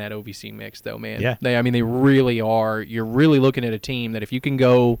right in that OVC mix, though, man. Yeah. They really are. You're really looking at a team that if you can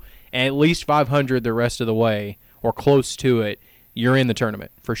go at least 500 the rest of the way or close to it, you're in the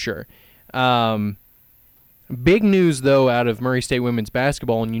tournament for sure. Big news, though, out of Murray State women's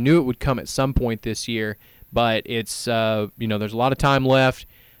basketball, and you knew it would come at some point this year, but it's, there's a lot of time left.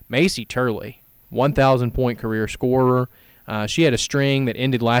 Macy Turley, 1,000-point career scorer. She had a string that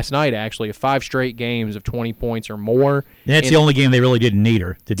ended last night, actually, of 5 straight games of 20 points or more. And that's the only game they really didn't need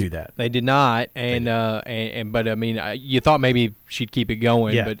her to do that. They did not, but I mean, you thought maybe she'd keep it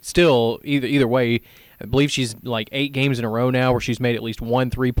going, but still, either way, I believe she's like 8 games in a row now where she's made at least 1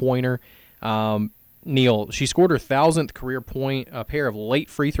 3-pointer. Neil, she scored her 1,000th career point, a pair of late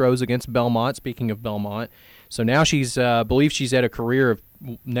free throws against Belmont, speaking of Belmont. So now I believe she's at a career of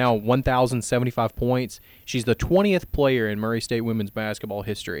now 1,075 points. She's the 20th player in Murray State women's basketball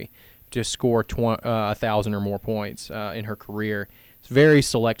history to score 1,000 or more points in her career. It's a very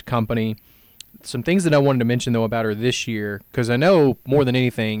select company. Some things that I wanted to mention, though, about her this year, because I know more than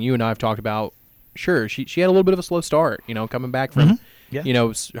anything, you and I have talked about, sure, she had a little bit of a slow start, coming back from,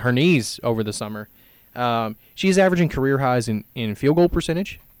 her knees over the summer. She's averaging career highs in field goal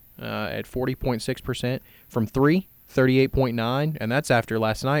percentage at 40.6%, from 3, 38.9, and that's after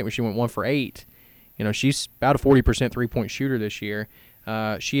last night where she went 1 for 8. She's about a 40% three-point shooter this year.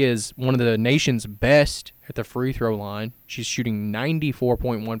 She is one of the nation's best at the free throw line. She's shooting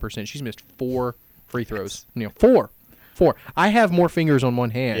 94.1%. She's missed 4 free throws. 4. I have more fingers on one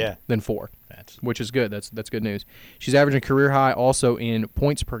hand than 4, which is good. That's good news. She's averaging career high also in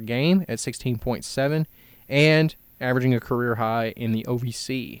points per game at 16.7, and averaging a career high in the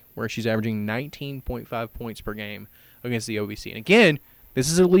OVC, where she's averaging 19.5 points per game against the OVC. And again,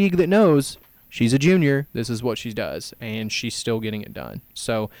 this is a league that knows she's a junior. This is what she does, and she's still getting it done.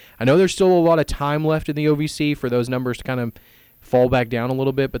 So I know there's still a lot of time left in the OVC for those numbers to kind of fall back down a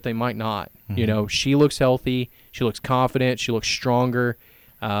little bit, but they might not. Mm-hmm. She looks healthy. She looks confident. She looks stronger.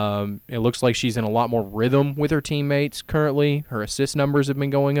 It looks like she's in a lot more rhythm with her teammates currently. Her assist numbers have been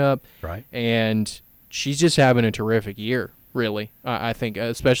going up. Right. And she's just having a terrific year, really. I think,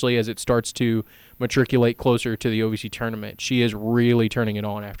 especially as it starts to matriculate closer to the OVC tournament. She is really turning it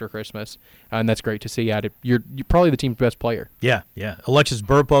on after Christmas, and that's great to see. You're probably the team's best player. Yeah. Alexis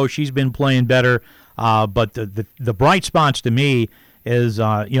Burpo, she's been playing better, but the bright spots to me is,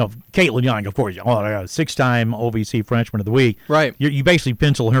 Caitlin Young, of course, 6-time OVC Freshman of the Week. Right. You basically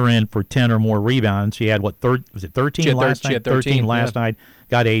pencil her in for 10 or more rebounds. She had, 13 last night? She had 13 last night,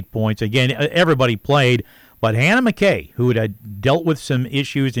 got 8 points. Again, everybody played, but Hannah McKay, who had dealt with some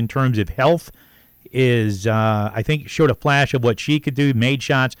issues in terms of health, I think showed a flash of what she could do, made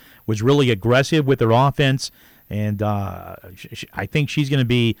shots, was really aggressive with her offense, and I think she's going to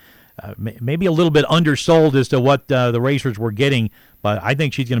be maybe a little bit undersold as to what the Racers were getting, but I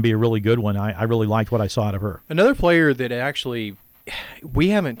think she's going to be a really good one. I really liked what I saw out of her. Another player that actually we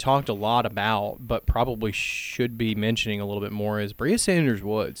haven't talked a lot about, but probably should be mentioning a little bit more, is Bria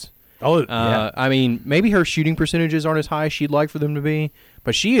Sanders-Woods. Oh, yeah. I mean, maybe her shooting percentages aren't as high as she'd like for them to be,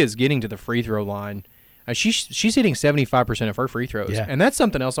 but she is getting to the free throw line. She's hitting 75% of her free throws, and that's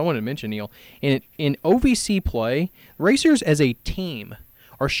something else I wanted to mention, Neil. In OVC play, Racers as a team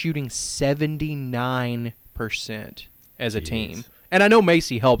are shooting 79% as a team. And I know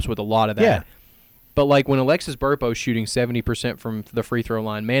Macy helps with a lot of that. Yeah. But like when Alexis Burpo is shooting 70% from the free throw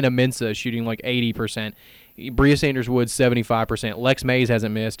line, Mana Mensah is shooting like 80%, Bria Sanders-Woods 75%, Lex Mays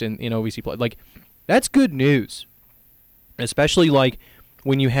hasn't missed in OVC play. Like, that's good news. Especially like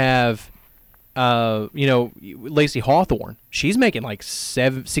when you have Lacey Hawthorne. She's making like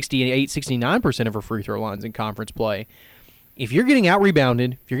 68, 69% of her free throw lines in conference play. If you're getting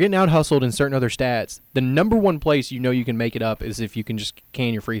out-rebounded, if you're getting out-hustled in certain other stats, the number one place you can make it up is if you can just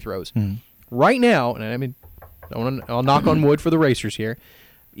can your free throws. Mm. Right now, and I mean, I'll knock on wood for the Racers here,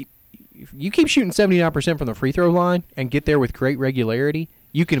 if you keep shooting 79% from the free throw line and get there with great regularity,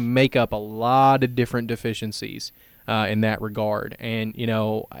 you can make up a lot of different deficiencies in that regard. And,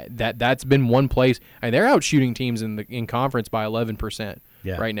 that's been one place. They're out shooting teams in conference by 11%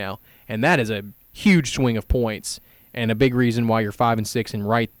 right now. And that is a huge swing of points and a big reason why you're 5-6 and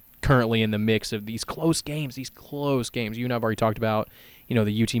right currently in the mix of these close games. You and I have already talked about,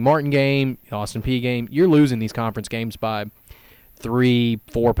 the UT Martin game, Austin Peay game. You're losing these conference games by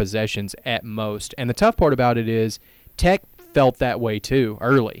 3-4 possessions at most. And the tough part about it is Tech felt that way too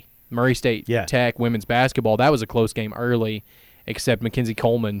early. Murray State Tech women's basketball, that was a close game early, except Mackenzie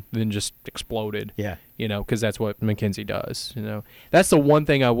Coleman then just exploded. Because that's what Mackenzie does. That's the one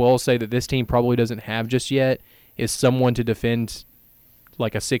thing I will say that this team probably doesn't have just yet is someone to defend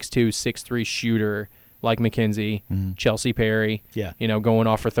like a 6'2", 6'3" shooter like Mackenzie, Chelsea Perry. Going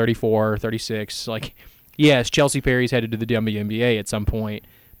off for 34, 36. Yes, Chelsea Perry's headed to the WNBA at some point,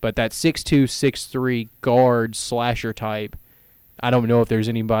 but that 6'2", 6'3" guard slasher type, I don't know if there's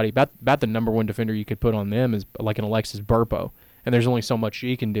anybody about the number one defender you could put on them is like an Alexis Burpo, and there's only so much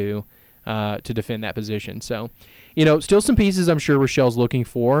she can do to defend that position. So, still some pieces I'm sure Rochelle's looking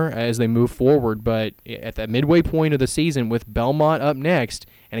for as they move forward, but at that midway point of the season with Belmont up next,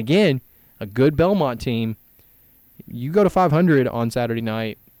 and again, a good Belmont team, you go to 500 on Saturday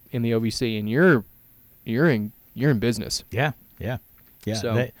night in the OVC, and you're in business. Yeah.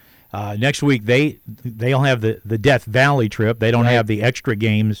 So, next week they'll have the Death Valley trip. They don't have the extra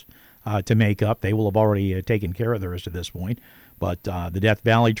games to make up. They will have already taken care of theirs to this point. But the Death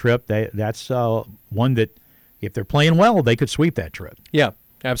Valley trip, that's one that if they're playing well, they could sweep that trip. Yeah,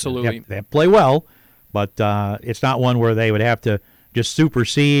 absolutely. They have to play well, but it's not one where they would have to just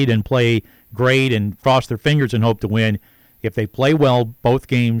supersede and play great and cross their fingers and hope to win. If they play well both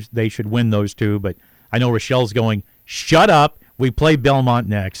games, they should win those two. But I know Rochelle's going, shut up, we play Belmont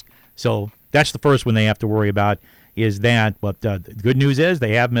next. So that's the first one they have to worry about is that. But the good news is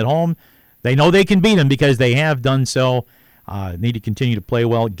they have them at home. They know they can beat them because they have done so. Need to continue to play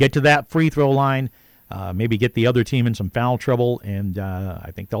well, get to that free throw line, maybe get the other team in some foul trouble, and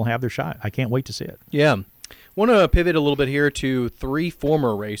I think they'll have their shot. I can't wait to see it. Yeah. Want to pivot a little bit here to three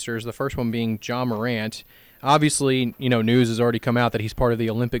former racers, the first one being John Morant. Obviously, news has already come out that he's part of the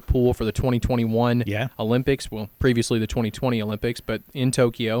Olympic pool for the 2021 Olympics. Well, previously the 2020 Olympics, but in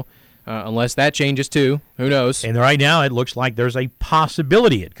Tokyo. Unless that changes too, who knows? And right now it looks like there's a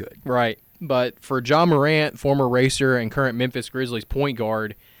possibility it could. Right. But for John Morant, former racer and current Memphis Grizzlies point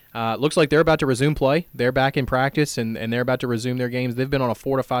guard, looks like they're about to resume play. They're back in practice, and they're about to resume their games. They've been on a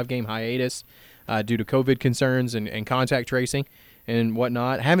 4 to 5 game hiatus due to COVID concerns and contact tracing and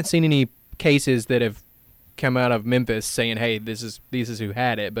whatnot. I haven't seen any cases that have come out of Memphis saying, hey, this is who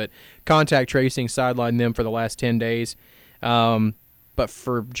had it. But contact tracing sidelined them for the last 10 days. But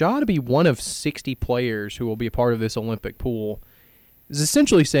for Ja to be one of 60 players who will be a part of this Olympic pool is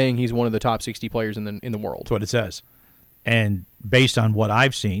essentially saying he's one of the top 60 players in the world. That's what it says. And based on what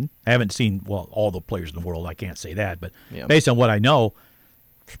I've seen, I haven't seen, all the players in the world, I can't say that, but based on what I know,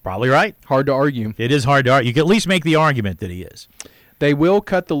 it's probably right. Hard to argue. It is hard to argue. You can at least make the argument that he is. They will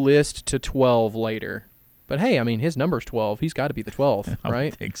cut the list to 12 later. But, hey, his number's 12. He's got to be the 12th,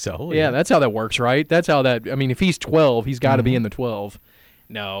 right? I think so. Yeah, that's how that works, right? That's how that – if he's 12, he's got to be in the 12.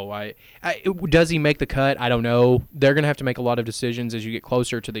 No, does he make the cut? I don't know. They're going to have to make a lot of decisions as you get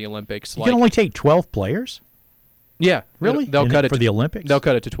closer to the Olympics. You can only take 12 players? Yeah. Really? They'll cut it for the Olympics? They'll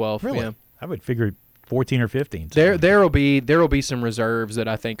cut it to 12. Really? Yeah. I would figure 14 or 15. There will be some reserves that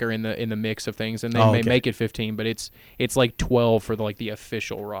I think are in the mix of things, and they may make it 15, but it's like 12 for the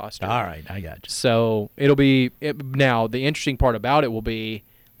official roster. All right, I got you. So it'll be now the interesting part about it will be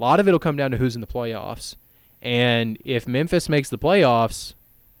a lot of it'll come down to who's in the playoffs, and if Memphis makes the playoffs.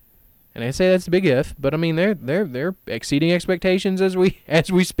 And I say that's a big if, but they're exceeding expectations as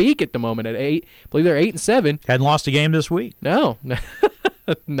we speak at the moment at 8. I believe they're 8-7. Hadn't lost a game this week. No,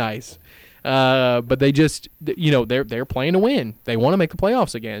 nice. But they just they're playing to win. They want to make the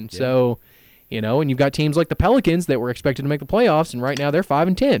playoffs again. Yeah. So and you've got teams like the Pelicans that were expected to make the playoffs, and right now they're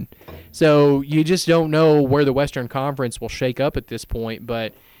 5-10. So you just don't know where the Western Conference will shake up at this point.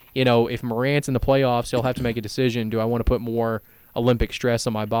 But if Morant's in the playoffs, he'll have to make a decision. Do I want to put more Olympic stress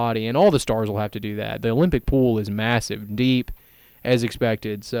on my body? And all the stars will have to do that. The Olympic pool is massive, deep, as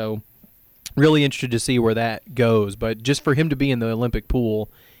expected. So really interested to see where that goes. But just for him to be in the Olympic pool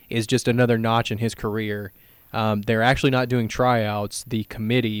is just another notch in his career. They're actually not doing tryouts. The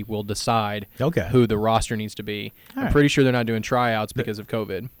committee will decide who the roster needs to be. All I'm pretty sure they're not doing tryouts because of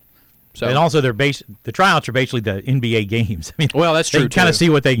COVID. So, and also the tryouts are basically the NBA games. Well, that's true. They kind of see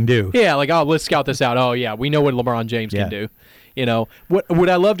what they can do. Yeah, let's scout this out. Oh, yeah, we know what LeBron James can do. What would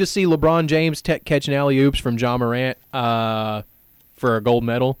I love to see LeBron James catching alley-oops from John Morant for a gold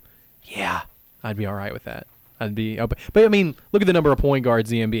medal, yeah, I'd be all right with that. I'd be open. But, I mean, look at the number of point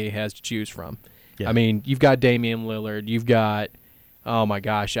guards the NBA has to choose from. Yeah. I mean, you've got Damian Lillard. You've got, oh, my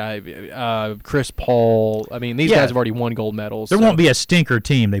gosh, Chris Paul. I mean, these guys have already won gold medals. There won't be a stinker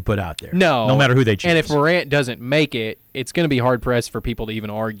team they put out there. No matter who they choose. And if Morant doesn't make it, it's going to be hard-pressed for people to even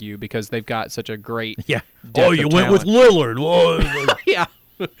argue because they've got such a great you went with Lillard. Whoa. Yeah.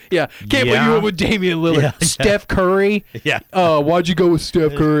 Yeah, can't believe you went with Damian Lillard. Yeah. Steph Curry. Yeah. Why'd you go with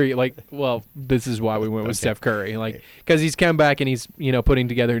Steph Curry? Like, well, this is why we went with Steph Curry. Like, because he's come back and he's putting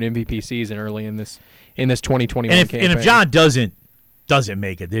together an MVP season early in this 2021 campaign. And if John doesn't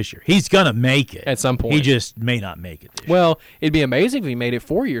make it this year, he's gonna make it at some point. He just may not make it this year. Well, it'd be amazing if he made it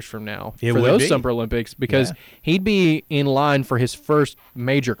 4 years from now for those Summer Olympics because he'd be in line for his first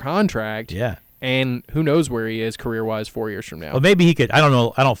major contract. Yeah. And who knows where he is career-wise 4 years from now. Well, maybe he could. I don't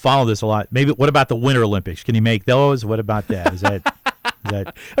know. I don't follow this a lot. Maybe. What about the Winter Olympics? Can he make those? What about that? Is that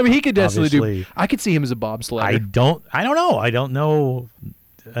I mean, he could definitely do. I could see him as a bobsledder. I don't know. I don't know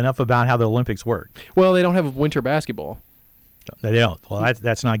enough about how the Olympics work. Well, they don't have winter basketball. They don't. Well,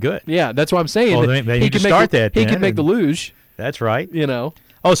 that's not good. Yeah, that's what I'm saying. Well, they need to start that. He can make the luge. That's right.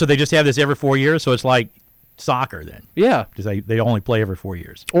 Oh, so they just have this every 4 years. So it's like soccer then. Yeah, because they only play every 4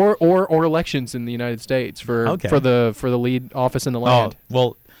 years. Or elections in the United States for the lead office in the land. Oh,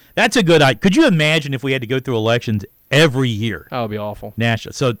 well, that's a good idea. Could you imagine if we had to go through elections every year? That would be awful.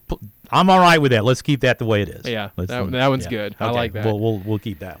 National. So I'm all right with that. Let's keep that the way it is. Yeah, that one's good. Okay. I like that. We'll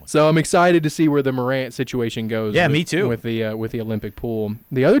keep that one. So I'm excited to see where the Morant situation goes. Yeah, me too. With the Olympic pool.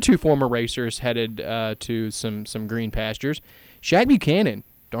 The other two former racers headed to some green pastures. Shaq Buchanan,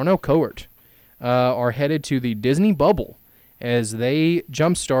 Darnell Cowart, are headed to the Disney bubble as they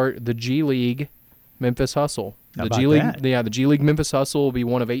jumpstart the G League Memphis Hustle. How about that? The G League Memphis Hustle will be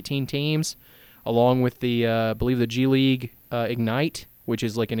one of 18 teams, along with I believe the G League Ignite, which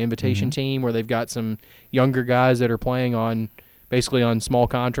is like an invitation team where they've got some younger guys that are playing basically on small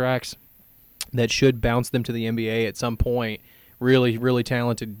contracts that should bounce them to the NBA at some point. Really, really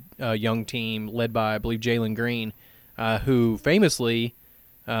talented young team led by, I believe, Jalen Green, who famously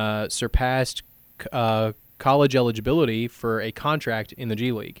surpassed college eligibility for a contract in the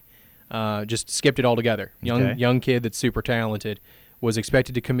G League. Just skipped it altogether. Young kid that's super talented was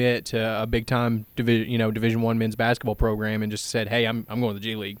expected to commit to a big time Division I men's basketball program and just said, "Hey, I'm going to the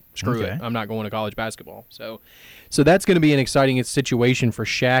G League. Screw it. I'm not going to college basketball." So that's going to be an exciting situation for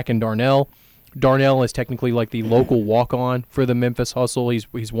Shaq and Darnell. Darnell is technically like the local walk-on for the Memphis Hustle.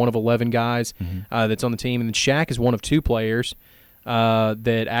 He's one of 11 guys that's on the team, and then Shaq is one of two players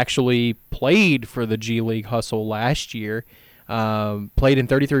that actually played for the G League Hustle last year. Played in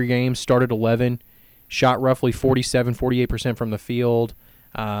 33 games, started 11, shot roughly 48% from the field,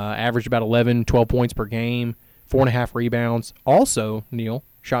 averaged about 12 points per game, 4.5 rebounds. Also, Neil,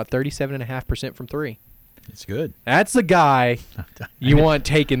 shot 37.5% from three. It's good. That's the guy you want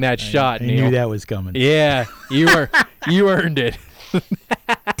taking that shot, Neil. I knew that was coming. Yeah, you earned it.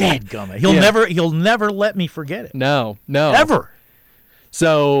 Dadgummit. He'll never let me forget it. No. Ever.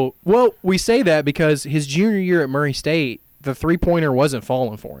 So, well, we say that because his junior year at Murray State, the three-pointer wasn't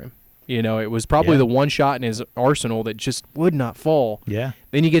falling for him. It was probably the one shot in his arsenal that just would not fall. Yeah.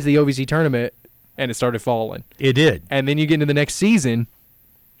 Then you get to the OVC tournament, and it started falling. It did. And then you get into the next season.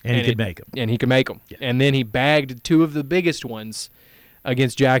 And he could make them. And he could make them. Yeah. And then he bagged two of the biggest ones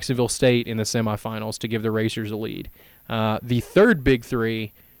against Jacksonville State in the semifinals to give the Racers a lead. The third big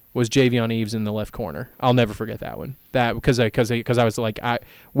three was Javion Eves in the left corner. I'll never forget that one. Because I was like,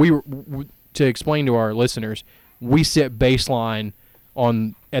 to explain to our listeners, we sit baseline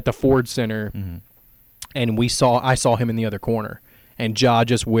at the Ford Center, and I saw him in the other corner, and Ja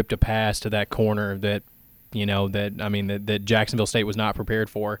just whipped a pass to that corner that Jacksonville State was not prepared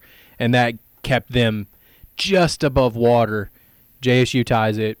for, and that kept them just above water. JSU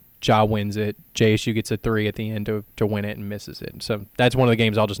ties it, Ja wins it. JSU gets a three at the end to win it and misses it. So that's one of the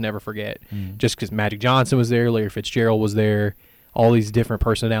games I'll just never forget, just because Magic Johnson was there, Larry Fitzgerald was there, all these different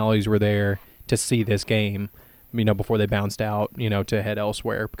personalities were there to see this game, before they bounced out, to head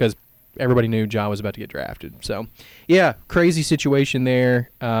elsewhere, because everybody knew Ja was about to get drafted. So, yeah, crazy situation there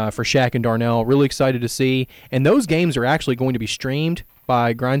for Shaq and Darnell. Really excited to see. And those games are actually going to be streamed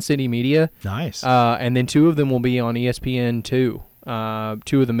by Grind City Media. Nice. And then two of them will be on ESPN2.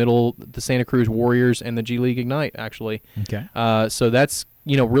 Two of the Santa Cruz Warriors and the G League Ignite, actually. Okay. So that's,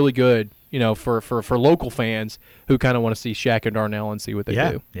 really good, for local fans who kind of want to see Shaq and Darnell and see what they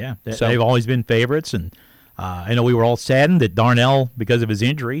do. Yeah, so, they've always been favorites, and I know we were all saddened that Darnell, because of his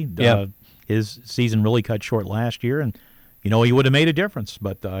injury, his season really cut short last year, and he would have made a difference,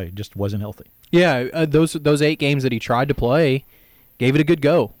 but just wasn't healthy. Yeah, those 8 games that he tried to play, gave it a good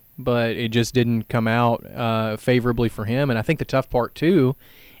go, but it just didn't come out favorably for him. And I think the tough part, too,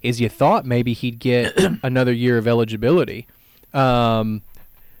 is you thought maybe he'd get another year of eligibility, but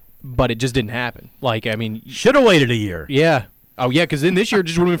it just didn't happen. Like, I mean, should have waited a year. Yeah. Oh, yeah, because then this year it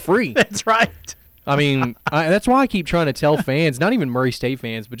just would have been free. That's right. I mean, that's why I keep trying to tell fans, not even Murray State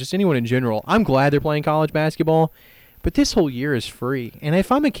fans, but just anyone in general, I'm glad they're playing college basketball, but this whole year is free. And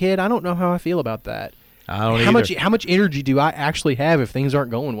if I'm a kid, I don't know how I feel about that. I don't either. How much energy do I actually have if things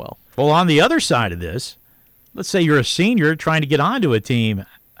aren't going well? Well, on the other side of this, let's say you're a senior trying to get onto a team.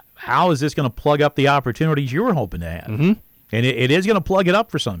 How is this going to plug up the opportunities you were hoping to have? Mm-hmm. And it is going to plug it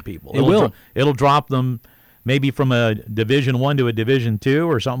up for some people. It will. It'll drop them maybe from a Division I to a Division II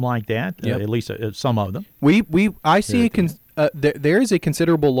or something like that. Yep. At least some of them. I see there is a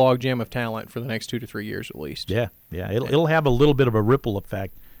considerable logjam of talent for the next 2 to 3 years at least. Yeah. It'll have a little bit of a ripple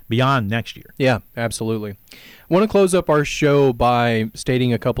effect beyond next year. Yeah, absolutely. I want to close up our show by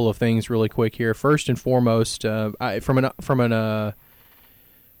stating a couple of things really quick here. First and foremost, from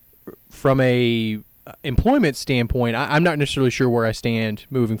a employment standpoint, I'm not necessarily sure where I stand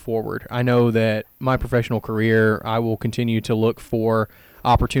moving forward. I know that my professional career, I will continue to look for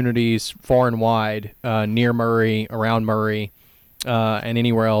opportunities far and wide, near Murray, around Murray, and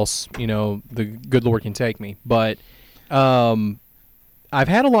anywhere else, the good Lord can take me. But I've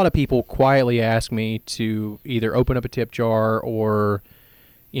had a lot of people quietly ask me to either open up a tip jar or,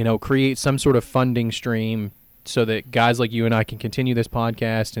 create some sort of funding stream so that guys like you and I can continue this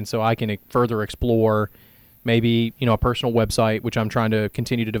podcast, and so I can further explore maybe, a personal website, which I'm trying to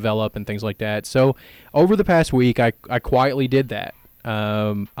continue to develop and things like that. So over the past week, I quietly did that.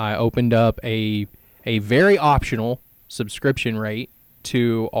 I opened up a very optional subscription rate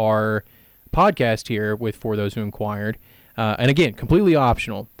to our podcast here for those who inquired. And again, completely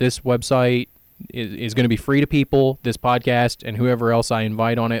optional. This website is going to be free to people. This podcast and whoever else I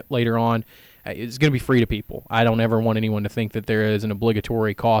invite on it later on is going to be free to people. I don't ever want anyone to think that there is an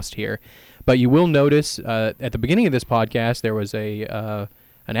obligatory cost here. But you will notice at the beginning of this podcast there was an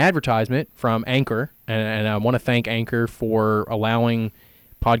advertisement from Anchor, and I want to thank Anchor for allowing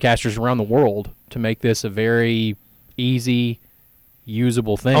podcasters around the world to make this a very easy,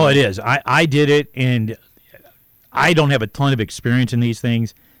 usable thing. Oh, it is. I did it, and I don't have a ton of experience in these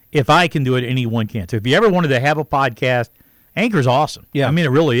things. If I can do it, anyone can. So if you ever wanted to have a podcast, Anchor's awesome. Yeah. I mean, it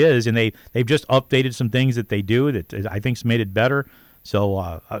really is, and they've just updated some things that they do that I think's made it better. So,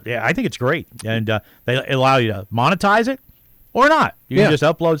 I think it's great. And they allow you to monetize it or not. You can just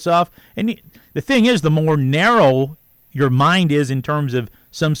upload stuff. And the thing is, the more narrow your mind is in terms of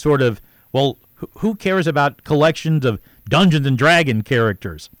some sort of, well, who cares about collections of Dungeons and Dragon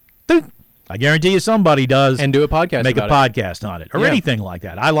characters? I guarantee you somebody does. And do a podcast Make a podcast on it or anything like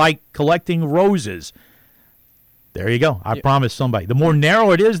that. I like collecting roses. There you go. I promise somebody. The more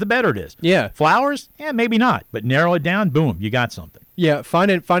narrow it is, the better it is. Yeah. Flowers? Yeah, maybe not. But narrow it down, boom, you got something. Yeah, find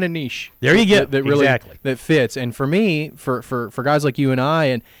a niche. There you go. That really exactly. that fits. And for me, for guys like you and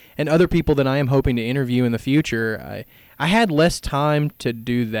I and other people that I am hoping to interview in the future, I had less time to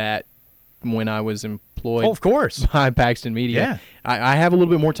do that when I was employed. Oh, of course. By Paxton Media. Yeah. I have a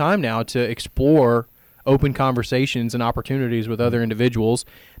little bit more time now to explore open conversations and opportunities with other individuals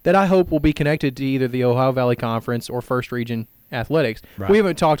that I hope will be connected to either the Ohio Valley Conference or First Region Athletics. Right. We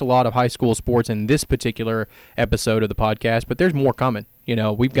haven't talked a lot of high school sports in this particular episode of the podcast, but there's more coming.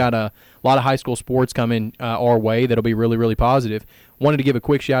 We've got a lot of high school sports coming our way that'll be really, really positive. Wanted to give a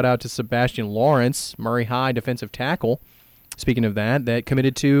quick shout out to Sebastian Lawrence, Murray High defensive tackle. Speaking of that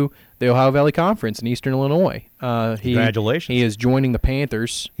committed to the Ohio Valley Conference in Eastern Illinois. Congratulations. He is joining the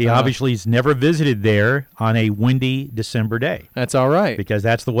Panthers. He obviously has never visited there on a windy December day. That's all right. Because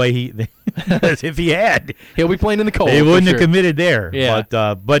that's the way if he had. He'll be playing in the cold. He wouldn't have committed there. Yeah.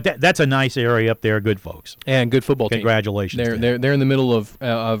 But that's a nice area up there. Good folks. And good football team. Congratulations. They're in the middle of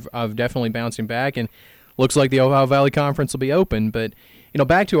definitely bouncing back, and looks like the Ohio Valley Conference will be open. But,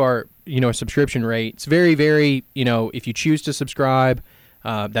 back to our, subscription rate. It's very, very, if you choose to subscribe,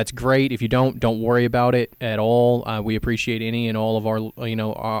 that's great. If you don't worry about it at all. We appreciate any and all of our,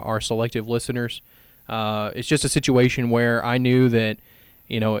 our selective listeners. It's just a situation where I knew that,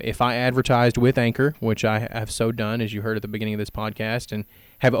 if I advertised with Anchor, which I have so done, as you heard at the beginning of this podcast, and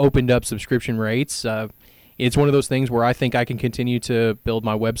have opened up subscription rates, it's one of those things where I think I can continue to build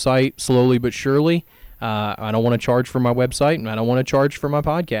my website slowly but surely. I don't want to charge for my website, and I don't want to charge for my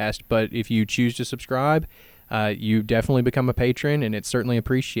podcast, but if you choose to subscribe, you definitely become a patron, and it's certainly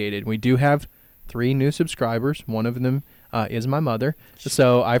appreciated. We do have 3 new subscribers. One of them is my mother,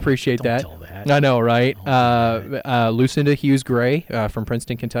 so I appreciate that. Don't tell that. I know, right? Lucinda Hughes-Gray from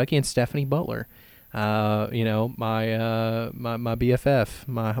Princeton, Kentucky, and Stephanie Butler my BFF,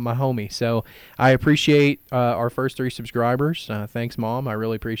 my homie. So I appreciate our first 3 subscribers. Thanks, Mom. I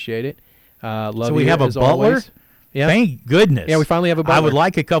really appreciate it. Love so we you have a as butler? Always. Yeah. Thank goodness. Yeah, we finally have a butler. I would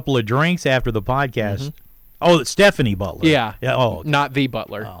like a couple of drinks after the podcast. Mm-hmm. Oh, it's Stephanie Butler. Yeah. Oh, not the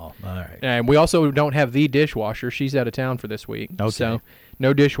butler. Oh, all right. And we also don't have the dishwasher. She's out of town for this week. Okay. So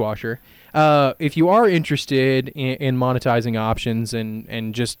no dishwasher. If you are interested in monetizing options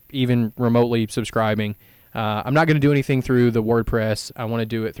and just even remotely subscribing, I'm not going to do anything through the WordPress. I want to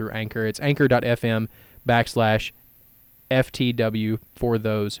do it through Anchor. It's anchor.fm/FTW for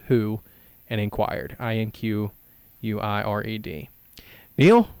those who and inquired. INQUIRED.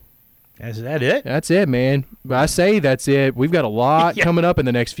 Neil? Is that it? That's it, man. I say that's it. We've got a lot coming up in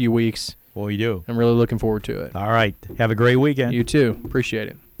the next few weeks. Well, we do. I'm really looking forward to it. All right. Have a great weekend. You too. Appreciate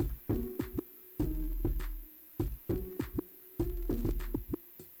it.